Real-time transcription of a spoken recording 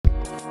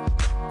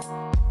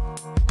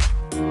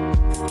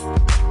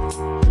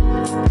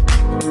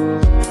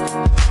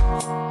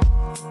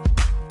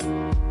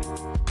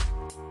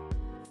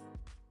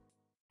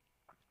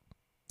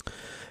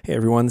Hey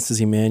everyone, this is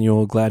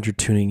Emmanuel. Glad you're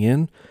tuning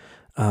in.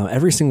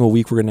 Every single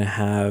week, we're going to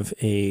have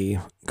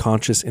a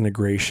conscious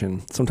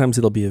integration. Sometimes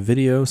it'll be a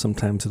video,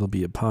 sometimes it'll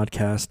be a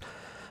podcast.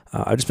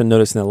 I've just been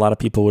noticing that a lot of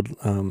people would,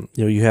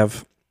 you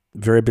have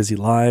very busy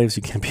lives.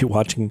 You can't be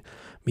watching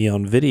me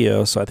on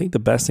video. So I think the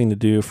best thing to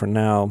do for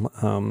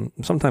now,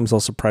 sometimes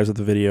I'll surprise with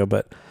the video,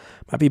 but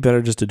it might be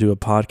better just to do a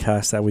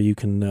podcast. That way you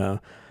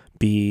can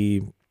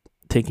be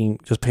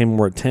paying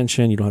more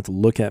attention. You don't have to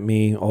look at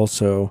me.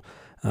 Also,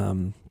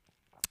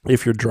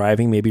 if you're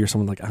driving, maybe you're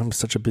someone like, I'm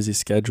such a busy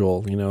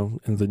schedule,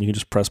 and then you can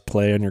just press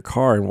play on your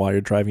car, and while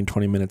you're driving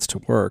 20 minutes to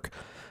work,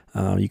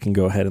 you can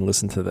go ahead and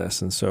listen to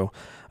this. And so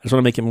I just want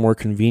to make it more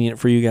convenient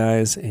for you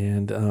guys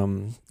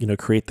and,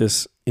 create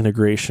this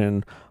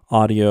integration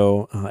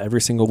audio every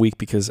single week,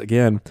 because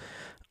again,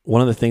 one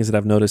of the things that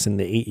I've noticed in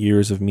the 8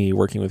 years of me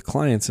working with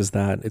clients is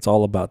that it's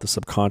all about the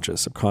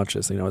subconscious.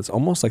 It's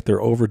almost like they're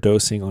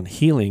overdosing on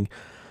healing,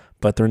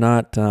 but they're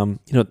not,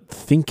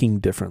 thinking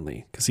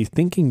differently. Because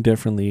thinking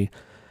differently,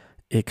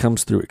 it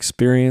comes through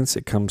experience,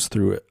 it comes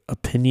through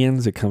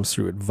opinions, it comes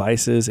through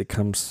advices, it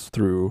comes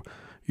through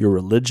your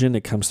religion,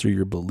 it comes through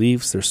your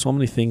beliefs. There's so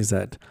many things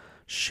that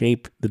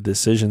shape the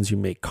decisions you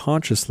make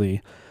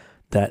consciously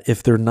that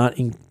if they're not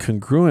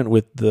incongruent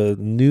with the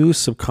new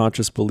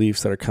subconscious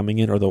beliefs that are coming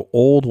in or the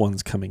old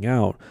ones coming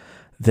out,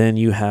 then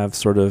you have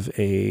sort of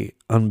a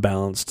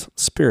unbalanced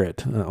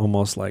spirit,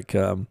 almost like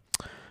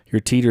you're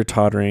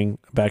teeter-tottering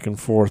back and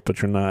forth,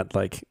 but you're not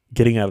like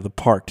getting out of the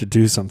park to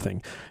do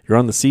something. You're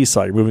on the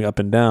seesaw, you're moving up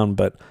and down,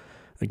 but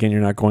again,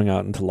 you're not going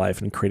out into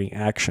life and creating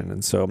action.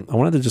 And so I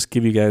wanted to just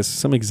give you guys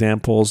some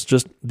examples.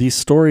 Just these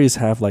stories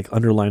have like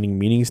underlining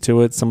meanings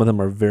to it. Some of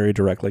them are very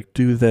direct, like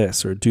do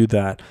this or do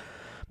that.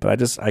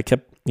 But I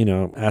kept,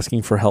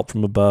 asking for help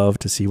from above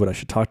to see what I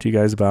should talk to you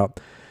guys about.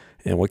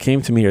 And what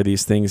came to me are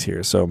these things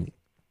here. So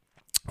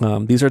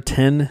these are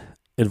 10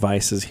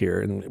 advices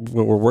here. And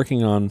what we're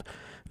working on,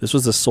 this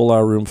was the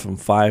Solar Room from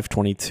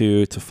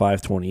 522 to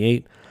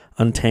 528,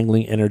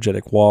 untangling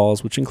energetic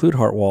walls, which include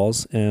heart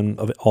walls and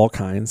of all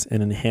kinds,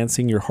 and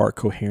enhancing your heart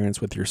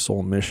coherence with your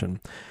soul mission.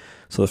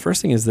 So the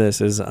first thing is this,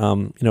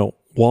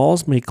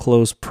 walls may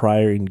close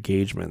prior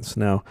engagements.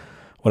 Now,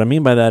 what I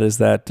mean by that is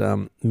that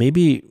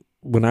maybe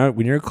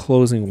when you're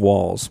closing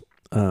walls,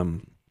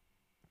 when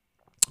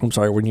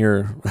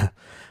you're, let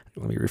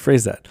me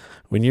rephrase that.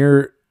 When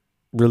you're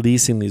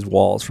releasing these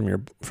walls from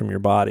your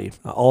body,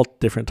 all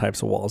different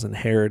types of walls,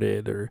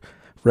 inherited or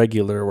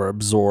regular or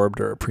absorbed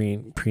or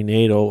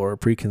prenatal or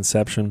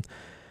preconception,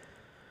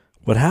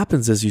 what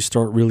happens is you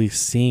start really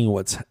seeing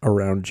what's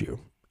around you.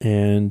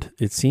 And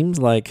it seems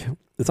like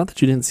it's not that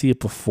you didn't see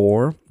it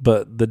before,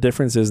 but the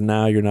difference is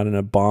now you're not in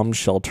a bomb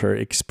shelter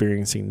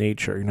experiencing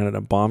nature. You're not in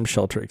a bomb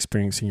shelter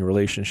experiencing your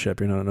relationship.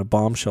 You're not in a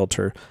bomb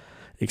shelter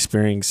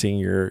experiencing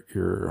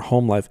your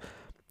home life.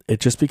 It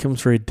just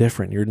becomes very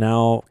different. You're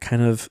now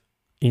kind of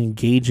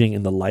engaging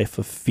in the life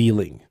of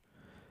feeling.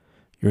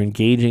 You're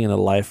engaging in a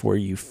life where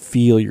you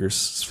feel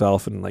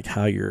yourself and like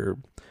how you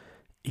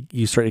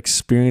start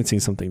experiencing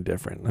something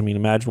different. I mean,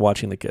 imagine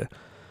watching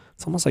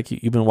it's almost like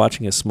you've been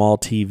watching a small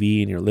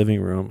TV in your living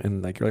room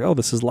and like, you're like, oh,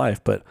 this is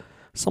life. But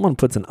someone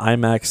puts an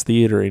IMAX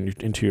theater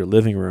into your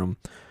living room,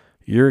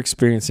 you're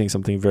experiencing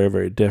something very,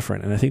 very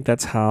different. And I think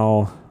that's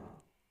how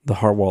the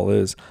heart wall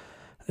is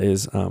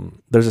there's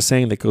a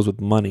saying that goes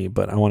with money,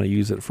 but I want to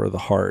use it for the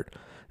heart,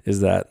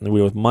 is that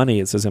with money,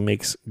 it says it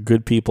makes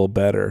good people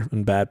better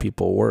and bad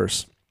people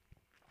worse.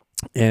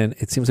 And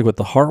it seems like with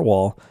the heart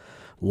wall,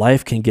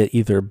 life can get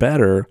either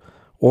better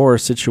or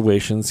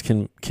situations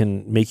can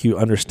make you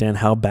understand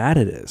how bad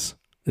it is.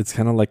 It's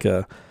kind of like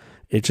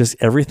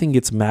everything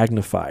gets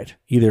magnified,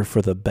 either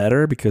for the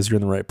better because you're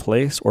in the right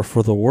place, or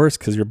for the worse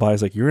because your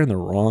body's like, you're in the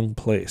wrong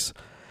place.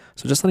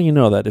 So just letting you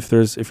know that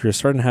if you're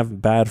starting to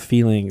have bad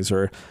feelings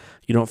or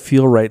you don't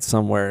feel right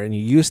somewhere and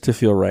you used to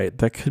feel right,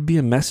 that could be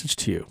a message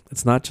to you.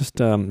 It's not just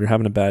you're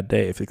having a bad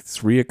day. If it's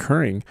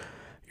reoccurring,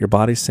 your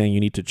body's saying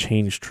you need to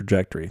change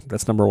trajectory.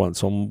 That's number one.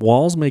 So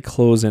walls may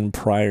close in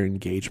prior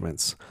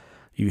engagements.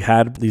 You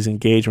had these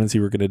engagements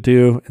you were going to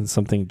do and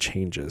something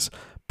changes.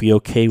 Be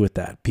okay with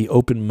that. Be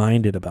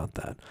open-minded about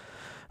that.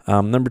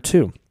 Number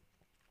two,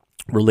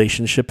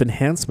 relationship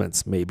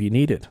enhancements may be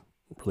needed.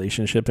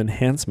 Relationship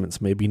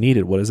enhancements may be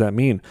needed. What does that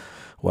mean?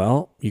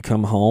 Well, you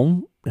come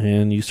home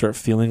and you start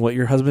feeling what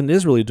your husband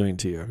is really doing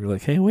to you. You're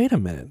like, hey, wait a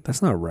minute.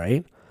 That's not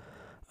right.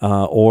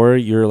 Or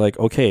you're like,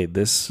 okay,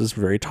 this is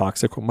very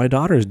toxic what my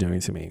daughter is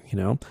doing to me.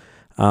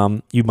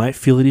 You might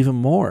feel it even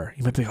more.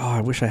 You might be, oh,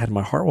 I wish I had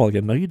my heart wall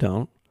again. No, you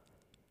don't.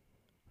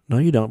 No,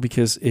 you don't.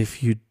 Because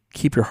if you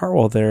keep your heart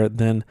wall there,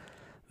 then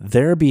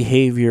their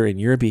behavior and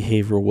your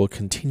behavior will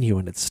continue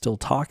and it's still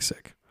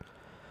toxic.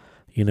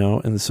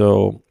 And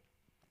so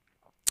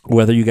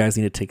whether you guys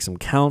need to take some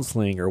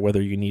counseling or whether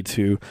you need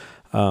to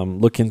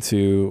look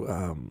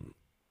into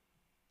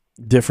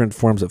different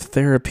forms of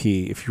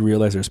therapy, if you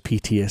realize there's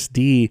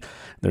PTSD,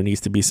 there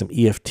needs to be some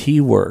EFT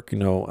work,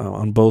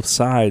 on both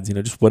sides,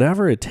 just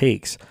whatever it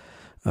takes,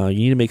 you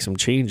need to make some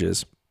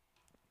changes,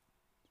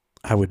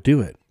 I would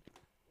do it.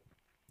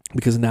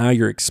 because now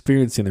you're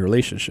experiencing the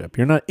relationship.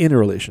 You're not in a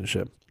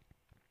relationship.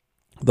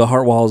 The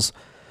heart walls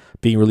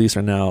being released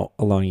are now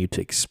allowing you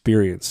to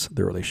experience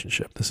the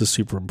relationship. This is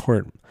super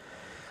important.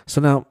 So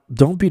now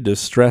don't be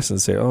distressed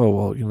and say, oh,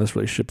 well, this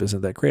relationship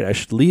isn't that great. I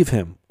should leave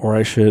him, or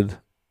I should,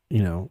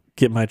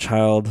 get my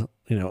child,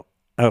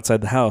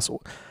 outside the house.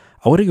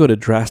 I wouldn't go to a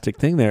drastic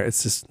thing there.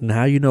 It's just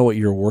now you know what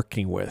you're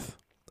working with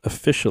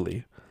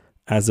officially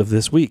as of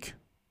this week.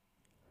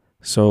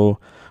 So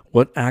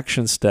what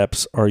action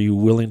steps are you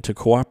willing to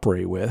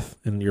cooperate with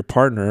in your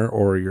partner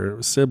or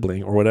your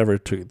sibling or whatever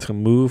to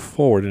move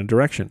forward in a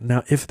direction?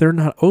 Now, if they're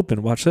not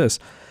open, watch this.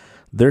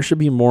 There should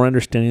be more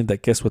understanding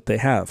that guess what they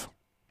have?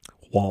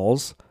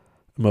 Walls,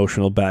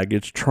 emotional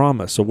baggage,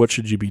 trauma. So what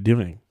should you be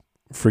doing?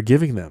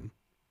 Forgiving them.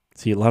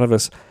 See, a lot of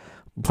us,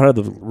 part of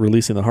the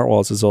releasing the heart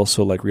walls is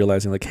also like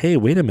realizing like, hey,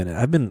 wait a minute.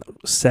 I've been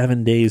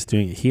 7 days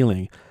doing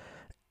healing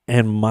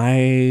and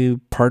my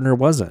partner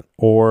wasn't,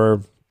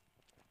 or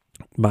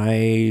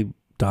my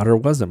daughter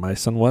wasn't, my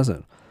son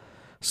wasn't.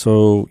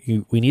 So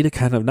we need to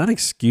kind of not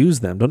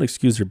excuse them. Don't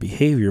excuse their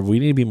behavior. We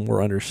need to be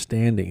more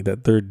understanding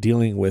that they're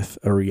dealing with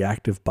a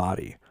reactive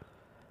body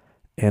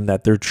and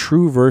that their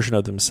true version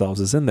of themselves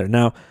is in there.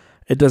 Now,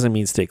 it doesn't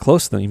mean stay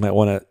close to them. You might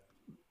want to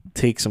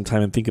take some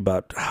time and think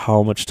about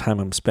how much time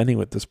I'm spending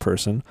with this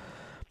person.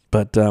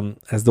 But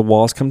as the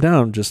walls come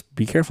down, just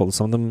be careful.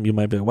 Some of them you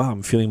might be like, wow,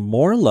 I'm feeling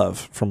more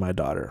love from my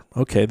daughter.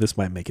 Okay, this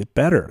might make it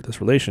better,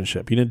 this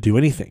relationship. You didn't do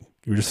anything.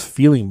 You were just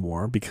feeling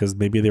more because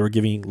maybe they were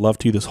giving love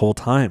to you this whole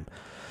time.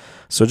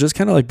 So just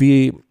kind of like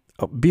be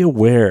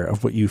aware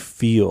of what you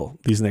feel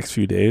these next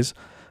few days.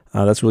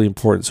 That's really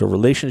important. So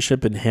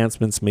relationship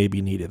enhancements may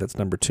be needed. That's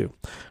number 2.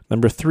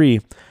 Number 3,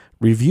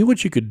 review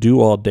what you could do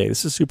all day.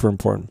 This is super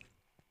important.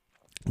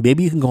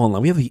 Maybe you can go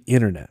online.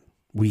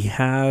 We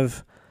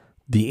have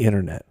the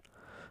internet.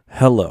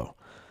 Hello.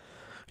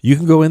 You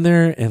can go in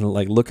there and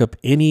like look up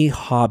any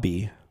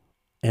hobby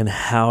and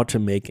how to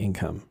make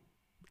income.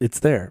 It's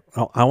there.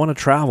 I want to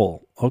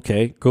travel.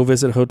 Okay, go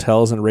visit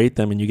hotels and rate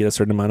them and you get a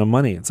certain amount of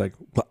money. It's like,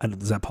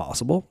 is that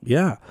possible?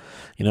 Yeah.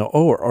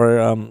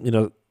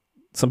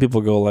 Some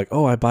people go like,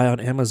 oh, I buy on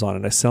Amazon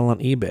and I sell on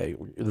eBay.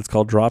 It's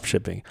called drop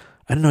shipping.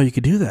 I didn't know you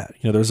could do that.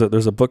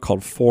 There's a book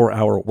called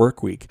 4-Hour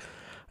Workweek.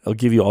 It'll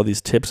give you all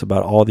these tips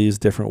about all these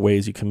different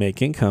ways you can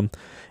make income.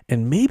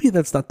 And maybe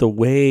that's not the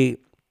way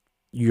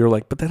you're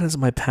like, but that isn't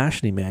my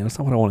passion, man. That's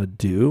not what I want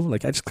to do.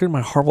 Like, I just cleared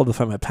my heart wall to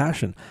find my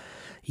passion.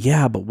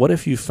 Yeah, but what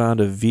if you found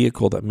a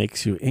vehicle that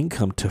makes you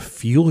income to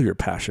fuel your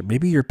passion?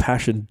 Maybe your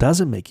passion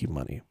doesn't make you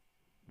money.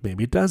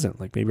 Maybe it doesn't.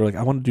 Like maybe you're like,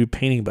 I want to do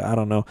painting, but I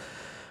don't know.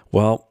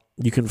 Well,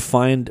 you can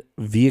find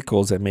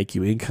vehicles that make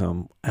you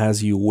income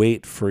as you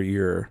wait for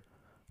your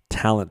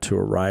talent to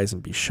arise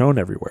and be shown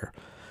everywhere.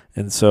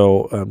 And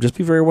so just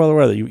be very well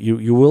aware that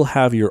you will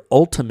have your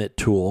ultimate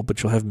tool,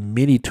 but you'll have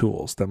many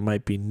tools that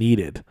might be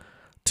needed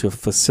to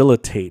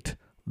facilitate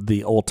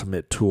the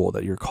ultimate tool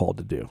that you're called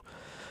to do.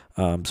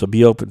 So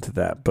be open to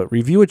that, but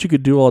review what you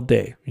could do all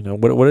day.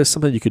 What is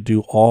something you could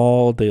do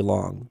all day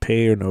long,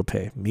 pay or no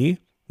pay? Me,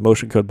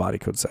 motion code, body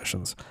code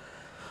sessions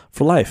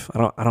for life.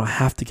 I don't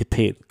have to get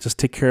paid. Just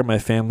take care of my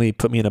family,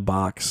 put me in a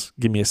box,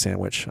 give me a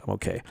sandwich. I'm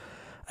okay.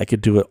 I could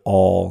do it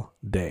all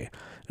day.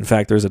 In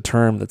fact, there's a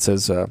term that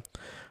says,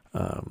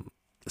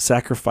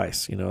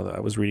 sacrifice. I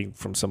was reading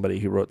from somebody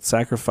who wrote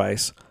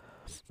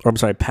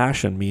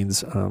passion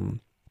means,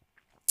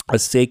 a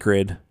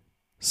sacred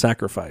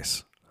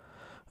sacrifice.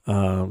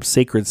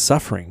 Sacred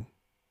suffering.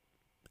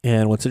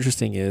 And what's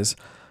interesting is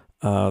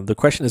the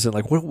question isn't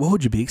like, what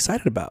would you be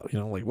excited about?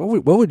 Like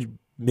what would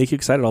make you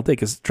excited all day?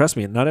 Because trust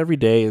me, not every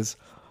day is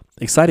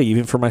exciting,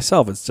 even for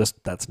myself. It's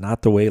just, that's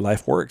not the way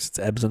life works. It's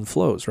ebbs and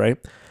flows, right?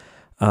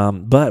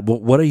 But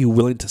what are you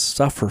willing to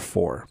suffer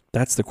for?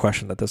 That's the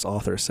question that this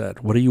author said.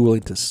 What are you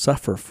willing to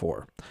suffer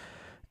for?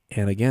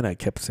 And again, I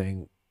kept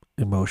saying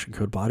emotion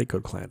code, body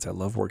code clients. I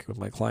love working with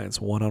my clients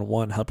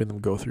one-on-one, helping them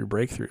go through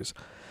breakthroughs.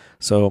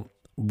 So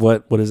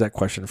what is that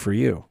question for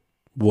you?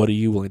 What are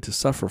you willing to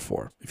suffer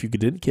for? If you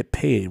didn't get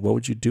paid, what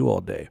would you do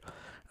all day?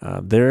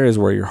 There is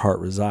where your heart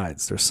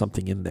resides. There's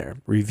something in there.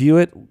 Review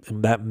it,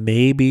 and that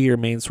may be your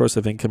main source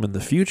of income in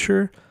the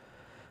future,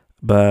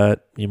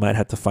 but you might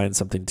have to find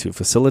something to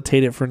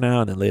facilitate it for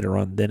now, and then later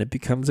on, then it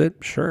becomes it.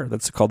 Sure,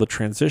 that's called a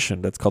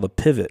transition. That's called a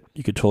pivot.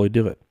 You could totally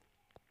do it.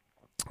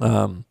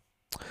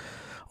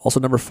 Also,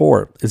 number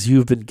 4 is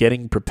you've been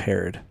getting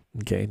prepared.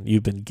 Okay,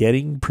 you've been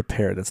getting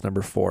prepared. That's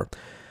number 4.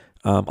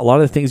 A lot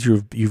of the things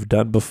you've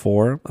done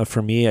before.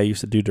 For me, I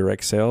used to do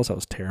direct sales. I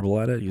was terrible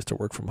at it. I used to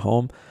work from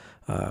home.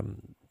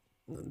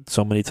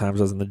 So many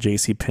times I was in the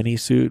JCPenney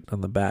suit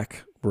on the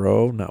back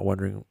row, not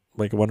wondering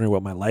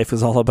what my life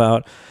is all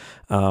about.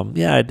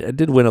 I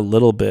did win a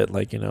little bit,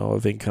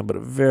 of income, but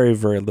very,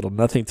 very little.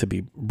 Nothing to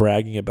be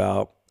bragging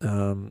about.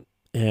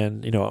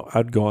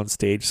 I'd go on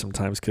stage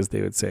sometimes because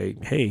they would say,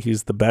 hey,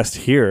 he's the best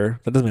here.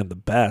 That doesn't mean I'm the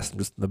best. I'm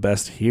just the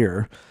best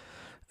here.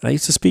 And I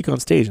used to speak on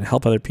stage and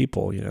help other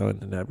people,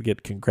 and I would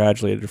get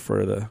congratulated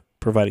for the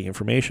providing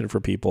information for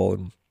people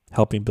and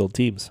helping build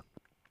teams.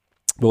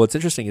 But what's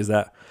interesting is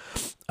that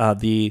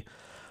the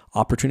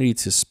opportunity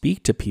to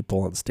speak to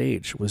people on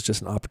stage was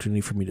just an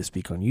opportunity for me to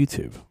speak on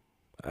YouTube.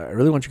 I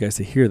really want you guys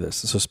to hear this.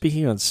 So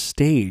speaking on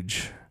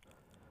stage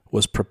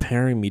was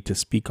preparing me to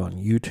speak on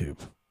YouTube.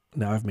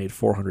 Now I've made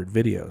 400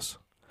 videos.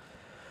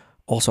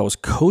 Also, I was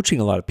coaching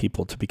a lot of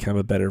people to become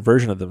a better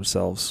version of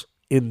themselves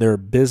in their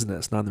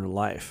business, not in their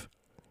life.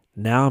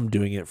 Now I'm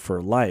doing it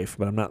for life,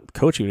 but I'm not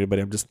coaching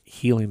anybody. I'm just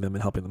healing them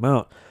and helping them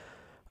out.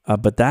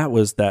 But that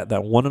was that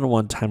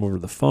one-on-one time over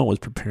the phone was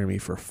preparing me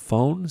for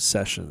phone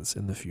sessions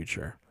in the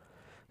future.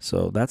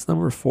 So that's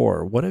number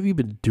 4. What have you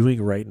been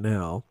doing right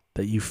now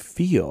that you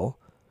feel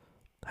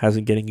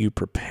hasn't getting you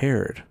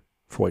prepared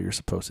for what you're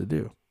supposed to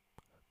do?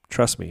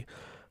 Trust me,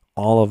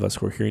 all of us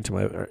who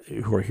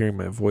are hearing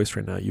my voice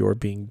right now, you are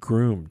being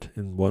groomed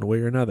in one way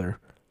or another.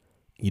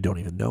 You don't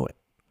even know it.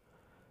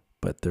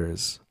 But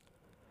there's,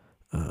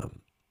 I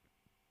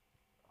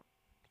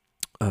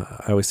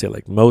always say,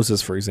 like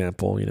Moses, for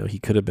example, he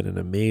could have been an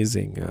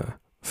amazing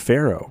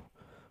Pharaoh,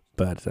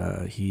 but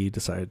he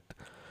decided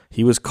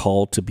he was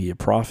called to be a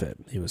prophet.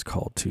 He was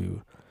called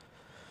to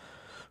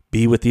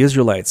be with the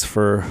Israelites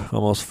for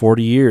almost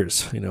 40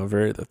 years.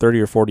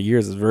 30 or 40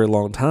 years is a very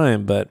long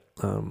time, but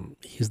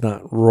he's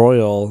not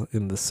royal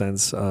in the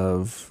sense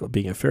of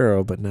being a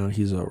pharaoh, but now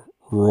he's a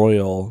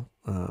royal,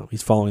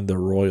 he's following the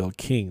royal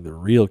king, the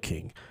real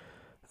king,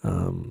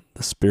 the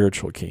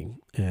spiritual king.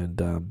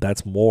 And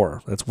that's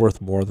worth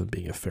more than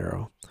being a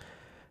pharaoh.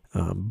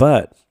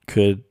 But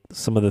could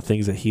some of the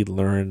things that he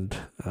learned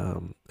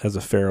as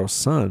a pharaoh's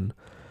son,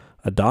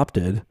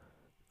 adopted,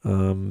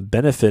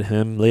 benefit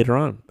him later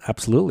on?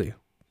 Absolutely.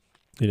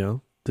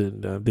 Did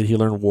he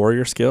learn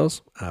warrior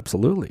skills?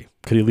 Absolutely.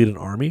 Could he lead an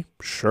army?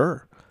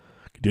 Sure.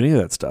 Could do any of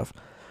that stuff.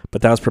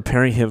 But that was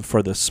preparing him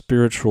for the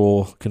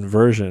spiritual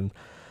conversion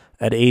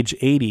at age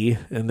 80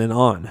 and then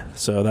on.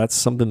 So that's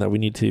something that we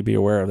need to be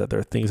aware of, that there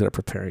are things that are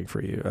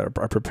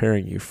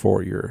preparing you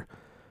for your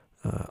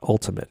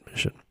ultimate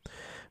mission.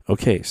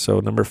 Okay, so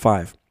number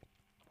 5,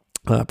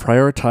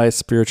 prioritize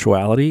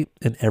spirituality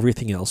and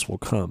everything else will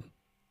come.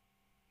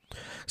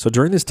 So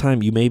during this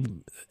time, you may,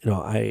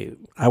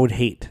 I would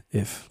hate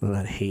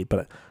not hate, but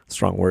a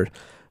strong word.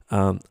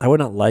 I would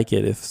not like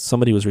it if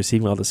somebody was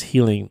receiving all this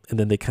healing and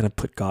then they kind of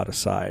put God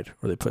aside,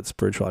 or they put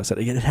spirituality aside.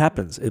 Again, it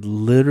happens. It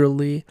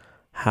literally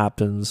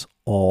happens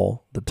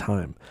all the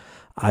time.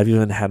 I've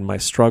even had my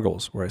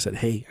struggles where I said,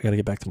 hey, I got to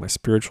get back to my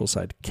spiritual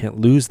side. Can't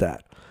lose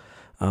that.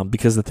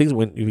 Because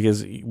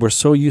because we're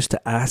so used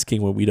to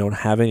asking when we don't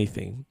have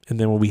anything. And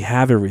then when we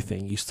have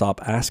everything, you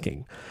stop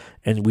asking.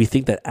 And we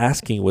think that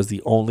asking was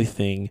the only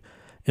thing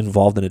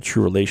involved in a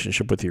true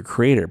relationship with your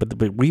creator.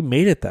 But we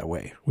made it that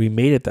way.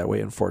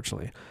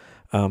 Unfortunately.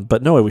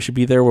 But no, we should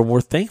be there when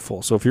we're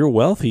thankful. So if you're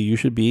wealthy, you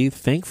should be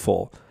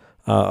thankful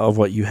of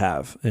what you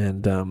have.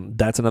 And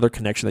that's another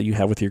connection that you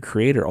have with your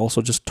creator.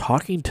 Also, just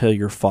talking to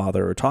your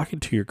father or talking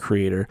to your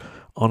creator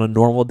on a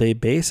normal day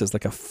basis,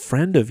 like a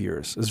friend of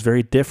yours, is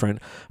very different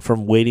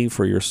from waiting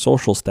for your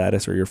social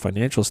status or your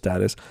financial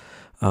status.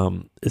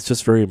 It's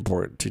just very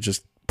important to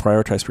just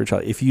prioritize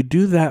spirituality. If you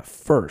do that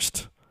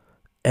first,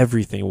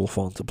 everything will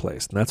fall into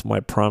place. And that's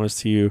my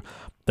promise to you.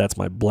 That's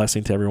my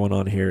blessing to everyone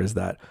on here, is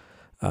that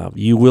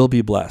you will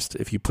be blessed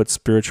if you put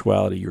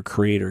spirituality, your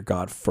creator,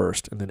 God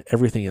first, and then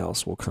everything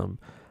else will come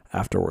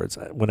afterwards.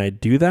 When I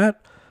do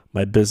that,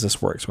 my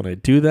business works. When I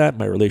do that,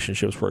 my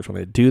relationships works. When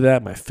I do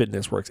that, my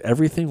fitness works.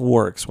 Everything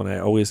works when I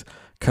always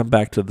come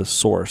back to the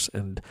source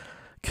and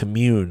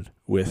commune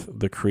with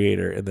the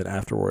creator. And then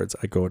afterwards,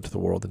 I go into the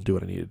world and do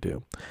what I need to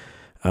do.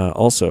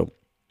 Also,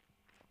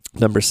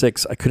 number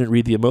 6, I couldn't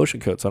read the emotion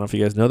code. So I don't know if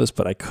you guys know this,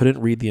 but I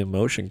couldn't read the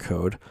emotion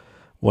code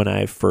when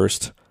I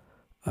first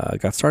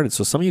got started.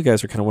 So some of you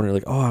guys are kind of wondering,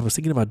 like, oh, I was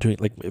thinking about doing,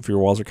 like, if your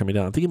walls are coming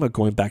down, I'm thinking about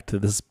going back to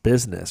this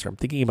business, or I'm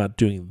thinking about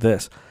doing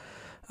this.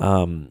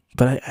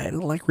 But I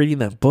didn't like reading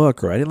that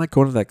book, or I didn't like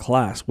going to that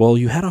class. Well,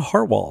 you had a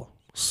heart wall.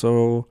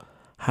 So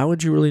how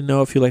would you really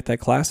know if you like that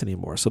class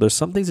anymore? So there's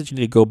some things that you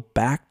need to go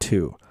back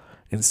to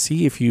and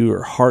see if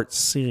your heart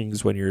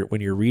sings when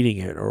you're reading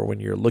it, or when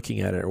you're looking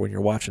at it, or when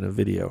you're watching a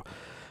video.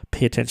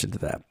 Pay attention to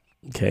that.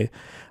 Okay.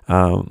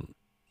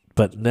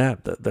 But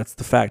that's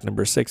the fact.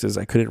 Number 6 is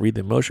I couldn't read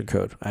the emotion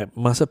code. I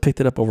must have picked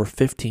it up over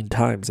 15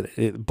 times.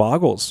 It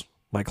boggles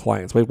my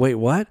clients. Wait,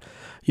 what?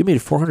 You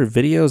made 400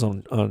 videos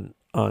on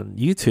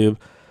YouTube,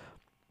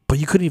 but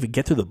you couldn't even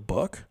get through the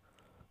book?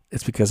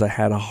 It's because I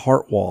had a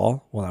heart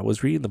wall while I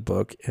was reading the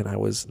book, and I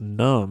was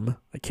numb.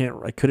 I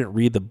couldn't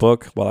read the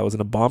book while I was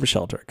in a bomb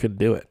shelter. I couldn't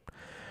do it.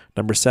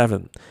 Number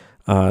 7,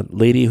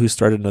 lady who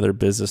started another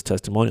business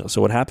testimonial.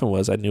 So what happened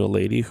was, I knew a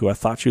lady who I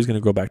thought she was going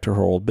to go back to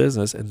her old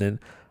business, and then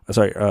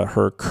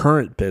her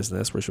current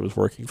business where she was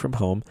working from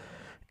home,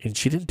 and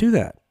she didn't do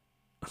that.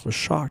 I was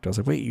shocked. I was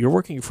like, wait, you're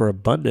working for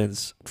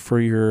abundance for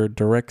your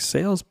direct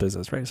sales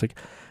business, right? It's like,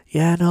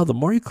 yeah, no, the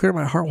more you clear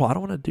my heart, well, I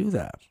don't want to do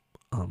that.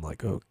 I'm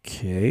like,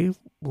 okay,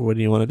 what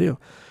do you want to do?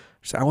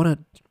 She said, I want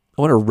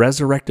to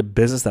resurrect a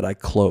business that I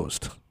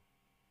closed.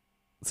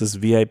 It's this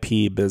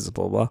VIP business,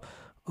 blah, blah.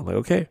 I'm like,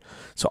 okay.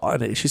 So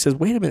she says,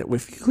 wait a minute,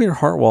 if you clear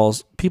heart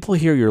walls, people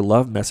hear your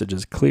love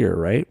messages clear,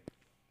 right?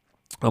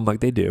 I'm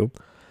like, they do.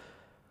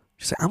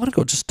 She's like, I'm going to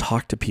go just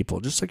talk to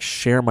people, just like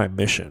share my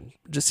mission,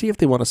 just see if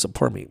they want to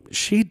support me.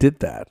 She did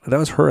that. That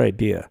was her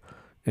idea.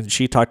 And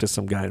she talked to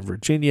some guy in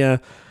Virginia.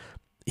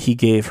 He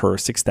gave her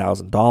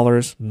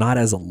 $6,000, not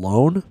as a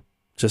loan,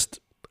 just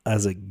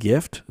as a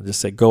gift. Just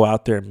say, go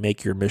out there and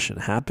make your mission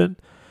happen.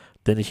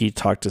 Then he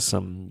talked to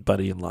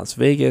somebody in Las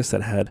Vegas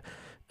that had,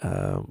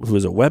 who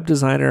was a web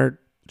designer,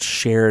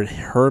 shared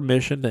her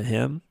mission to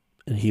him.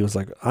 And he was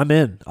like, I'm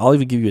in. I'll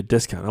even give you a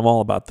discount. I'm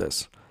all about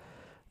this.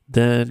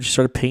 Then she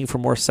started paying for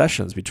more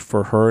sessions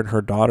for her and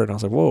her daughter. And I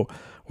was like, whoa,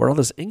 where'd all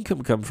this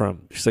income come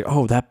from? She's like,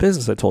 oh, that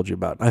business I told you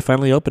about. I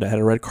finally opened it. I had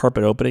a red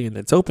carpet opening and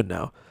it's open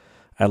now.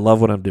 I love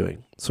what I'm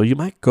doing. So you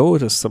might go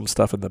to some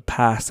stuff in the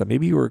past that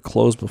maybe you were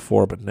closed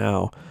before, but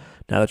now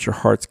that your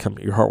heart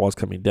wall's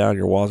coming down,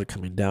 your walls are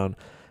coming down,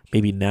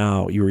 maybe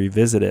now you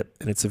revisit it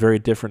and it's a very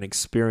different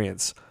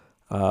experience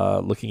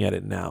looking at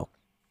it now.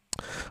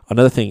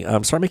 Another thing,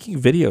 start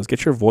making videos.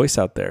 Get your voice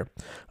out there.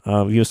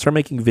 You start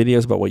making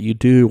videos about what you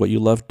do, what you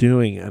love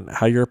doing, and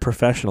how you're a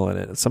professional in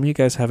it. And some of you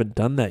guys haven't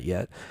done that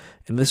yet.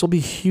 And this will be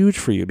huge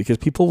for you because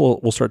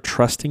people will start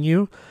trusting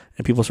you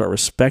and people start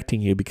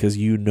respecting you because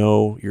you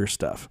know your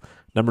stuff.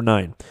 Number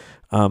 9,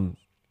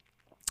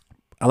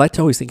 I like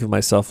to always think of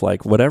myself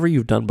like whatever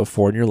you've done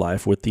before in your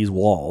life with these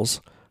walls,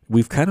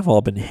 we've kind of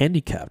all been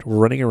handicapped. We're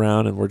running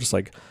around and we're just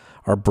like,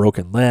 our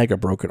broken leg, our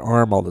broken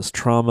arm, all this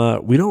trauma.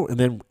 We don't,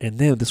 and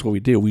then this is what we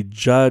do. We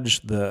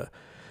judge the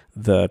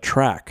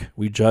track.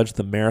 We judge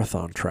the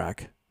marathon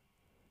track,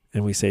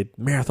 and we say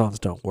marathons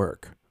don't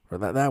work, or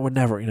that would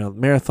never.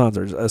 Marathons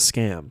are a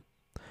scam.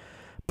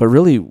 But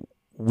really,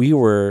 we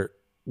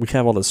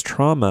have all this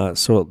trauma,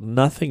 so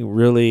nothing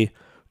really.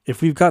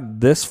 If we've got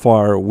this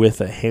far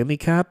with a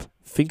handicap,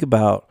 think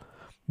about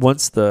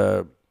once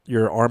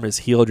your arm is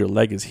healed, your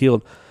leg is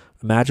healed.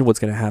 Imagine what's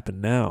going to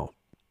happen now.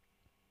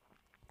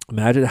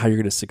 Imagine how you're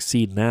going to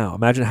succeed now.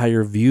 Imagine how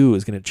your view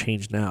is going to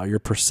change now. Your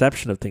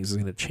perception of things is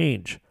going to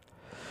change.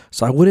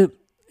 So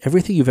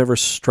everything you've ever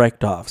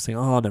striked off, saying,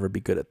 oh, I'll never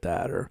be good at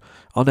that, or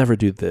I'll never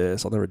do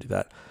this, I'll never do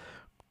that.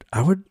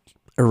 I would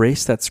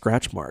erase that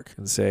scratch mark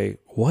and say,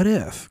 what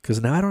if? Because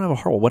now I don't have a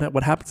heart wall.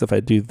 What happens if I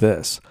do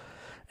this?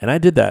 And I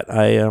did that.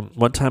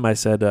 One time I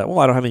said, well,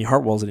 I don't have any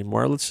heart walls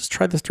anymore. Let's just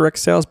try this direct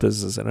sales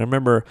business. And I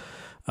remember,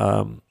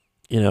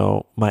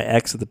 my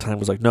ex at the time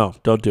was like, no,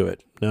 don't do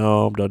it.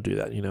 No, don't do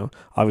that.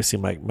 Obviously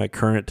my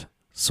current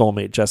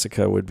soulmate,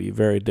 Jessica, would be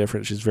very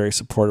different. She's very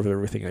supportive of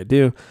everything I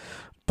do.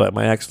 But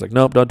my ex was like,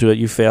 nope, don't do it.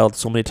 You failed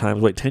so many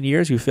times. Wait, 10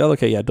 years? You failed?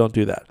 Okay, yeah, don't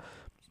do that.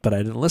 But I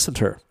didn't listen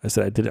to her. I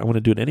said, I want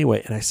to do it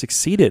anyway. And I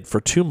succeeded.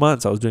 For 2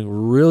 months, I was doing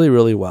really,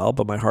 really well.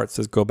 But my heart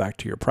says, go back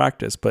to your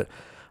practice. But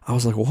I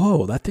was like,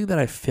 whoa, that thing that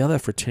I failed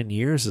at for 10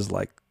 years is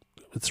like,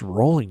 it's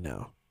rolling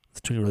now.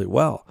 It's doing really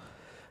well.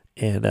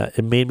 And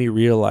it made me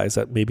realize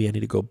that maybe I need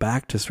to go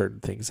back to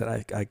certain things that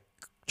I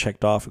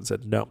checked off and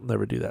said, no,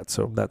 never do that.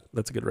 So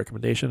that's a good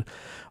recommendation.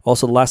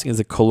 Also, the last thing is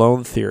the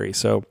cologne theory.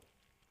 So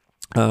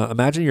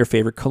imagine your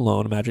favorite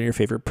cologne, imagine your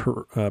favorite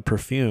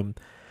perfume.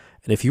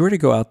 And if you were to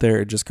go out there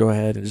and just go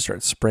ahead and just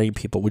start spraying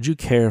people, would you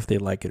care if they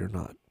like it or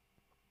not?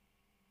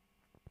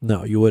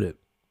 No, you wouldn't.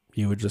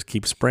 You would just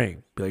keep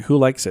spraying. Be like, who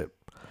likes it?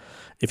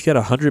 If you had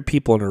 100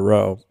 people in a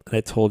row and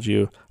I told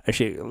you,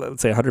 actually,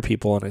 let's say 100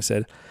 people, and I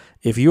said,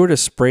 if you were to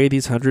spray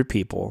these 100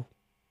 people,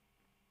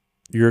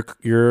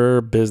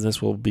 your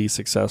business will be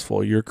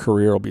successful, your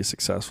career will be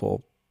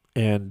successful,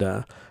 and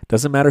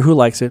doesn't matter who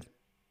likes it,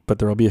 but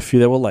there will be a few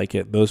that will like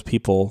it. Those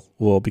people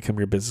will become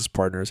your business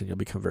partners, and you'll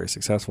become very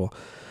successful.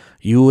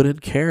 You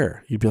wouldn't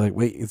care. You'd be like,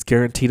 wait, it's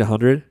guaranteed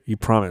 100? You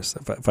promise.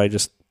 If I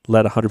just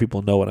let 100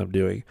 people know what I'm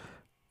doing,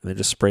 and then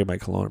just spray my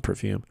cologne and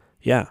perfume,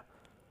 yeah.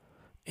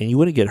 And you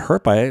wouldn't get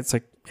hurt by it. It's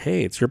like,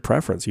 hey, it's your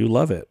preference. You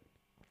love it.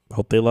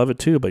 Hope they love it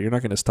too, but you're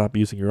not going to stop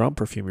using your own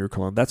perfume, your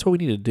cologne. That's what we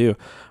need to do.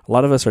 A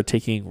lot of us are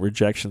taking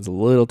rejections a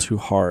little too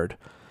hard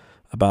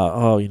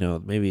about,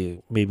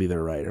 maybe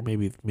they're right, or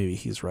maybe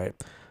he's right.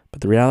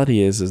 But the reality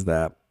is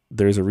that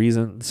there's a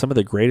reason. Some of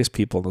the greatest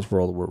people in this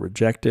world were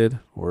rejected,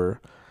 were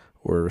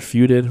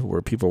refuted,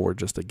 where people were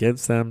just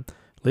against them.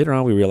 Later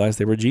on, we realized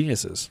they were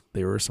geniuses.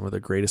 They were some of the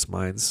greatest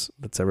minds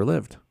that's ever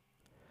lived.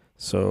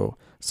 So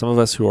some of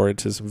us who are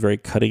into some very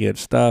cutting edge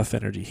stuff,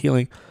 energy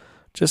healing,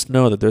 just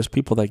know that there's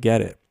people that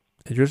get it.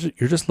 And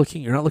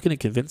you're not looking to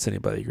convince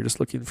anybody. You're just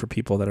looking for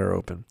people that are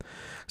open.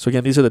 So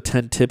again, these are the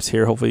 10 tips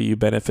here. Hopefully you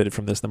benefited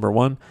from this. Number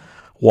 1,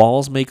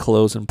 walls may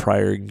close in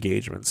prior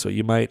engagements. So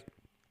you might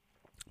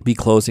be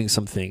closing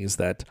some things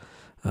that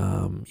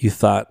you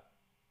thought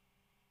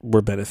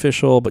were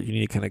beneficial, but you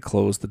need to kind of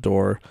close the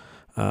door.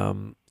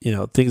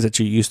 Things that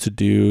you used to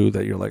do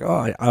that you're like,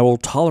 oh, I will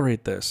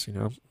tolerate this.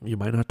 You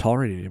might not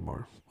tolerate it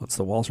anymore once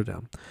the walls are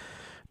down.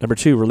 Number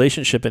 2,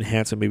 relationship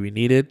enhancement may be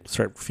needed.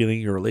 Start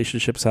feeling your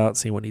relationships out,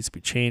 seeing what needs to be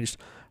changed.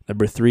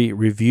 Number 3,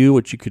 review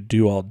what you could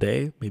do all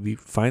day. Maybe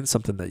find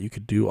something that you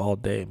could do all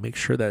day. Make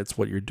sure that it's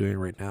what you're doing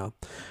right now.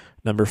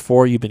 Number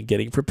 4, you've been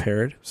getting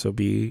prepared. So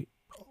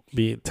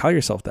tell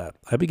yourself that.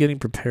 I've been getting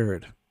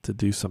prepared to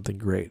do something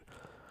great.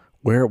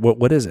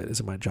 What is it? Is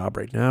it my job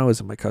right now?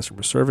 Is it my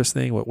customer service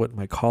thing? What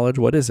my college?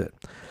 What is it?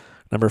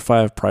 Number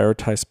 5,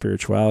 prioritize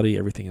spirituality.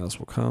 Everything else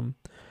will come.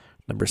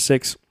 Number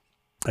 6,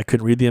 I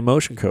couldn't read the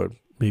emotion code.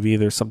 Maybe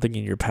there's something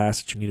in your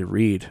past that you need to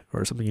read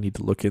or something you need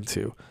to look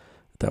into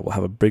that will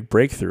have a big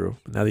breakthrough.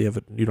 Now that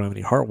you don't have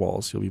any heart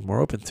walls, you'll be more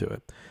open to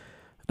it.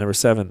 Number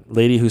 7,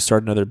 lady who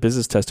started another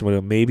business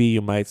testimonial. Maybe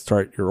you might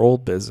start your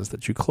old business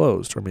that you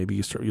closed, or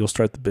maybe you'll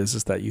start the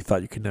business that you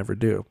thought you could never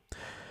do.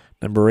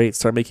 Number 8,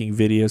 start making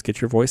videos,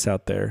 get your voice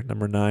out there.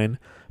 Number 9,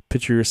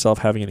 picture yourself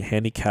having a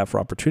handicap for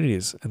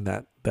opportunities, and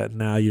that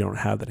now you don't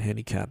have that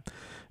handicap.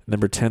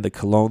 Number 10, the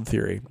cologne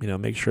theory.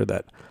 Make sure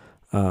that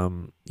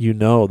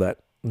that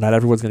not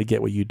everyone's going to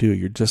get what you do.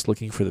 You're just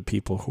looking for the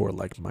people who are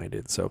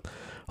like-minded. So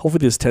hopefully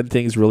these 10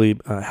 things really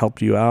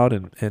helped you out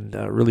and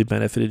really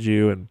benefited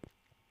you. And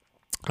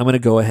I'm going to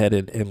go ahead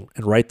and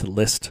write the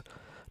list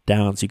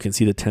down so you can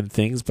see the 10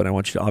 things, but I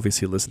want you to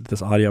obviously listen to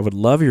this audio. I would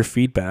love your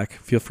feedback.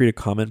 Feel free to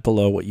comment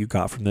below what you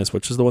got from this,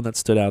 which is the one that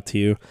stood out to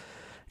you.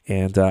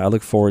 And I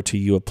look forward to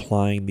you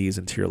applying these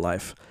into your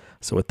life.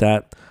 So with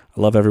that, I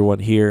love everyone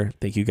here.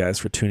 Thank you guys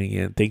for tuning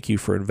in. Thank you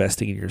for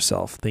investing in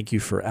yourself. Thank you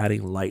for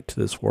adding light to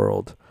this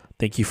world.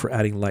 Thank you for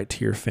adding light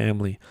to your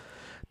family.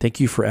 Thank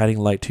you for adding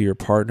light to your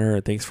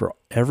partner. Thanks for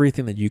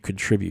everything that you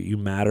contribute. You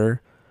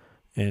matter,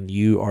 and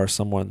you are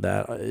someone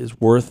that is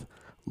worth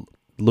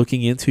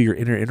looking into your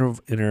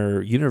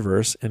inner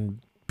universe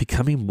and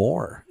becoming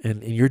more.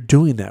 And you're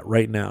doing that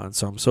right now. And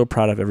so I'm so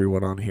proud of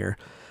everyone on here.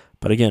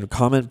 But again,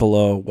 comment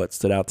below what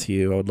stood out to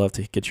you. I would love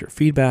to get your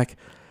feedback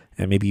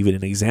and maybe even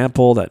an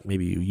example that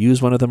maybe you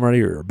use one of them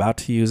already or you're about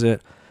to use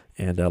it.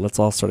 And let's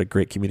all start a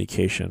great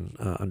communication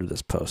under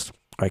this post.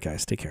 All right,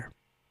 guys, take care.